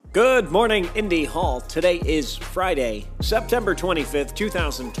Good morning, Indy Hall. Today is Friday, September 25th,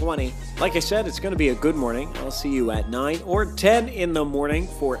 2020. Like I said, it's going to be a good morning. I'll see you at 9 or 10 in the morning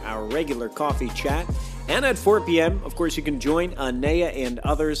for our regular coffee chat. And at 4 p.m., of course, you can join Anea and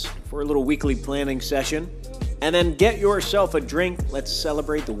others for a little weekly planning session. And then get yourself a drink. Let's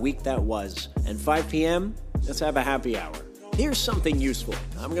celebrate the week that was. And 5 p.m., let's have a happy hour. Here's something useful.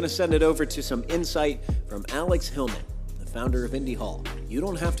 I'm going to send it over to some insight from Alex Hillman, the founder of Indy Hall. You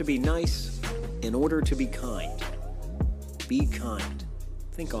don't have to be nice in order to be kind. Be kind.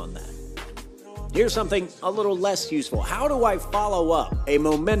 Think on that. Here's something a little less useful. How do I follow up a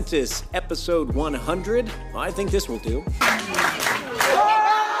momentous episode 100? Well, I think this will do.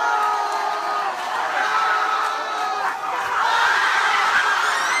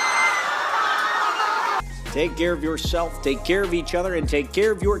 Take care of yourself, take care of each other, and take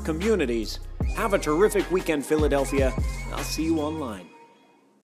care of your communities. Have a terrific weekend, Philadelphia. I'll see you online.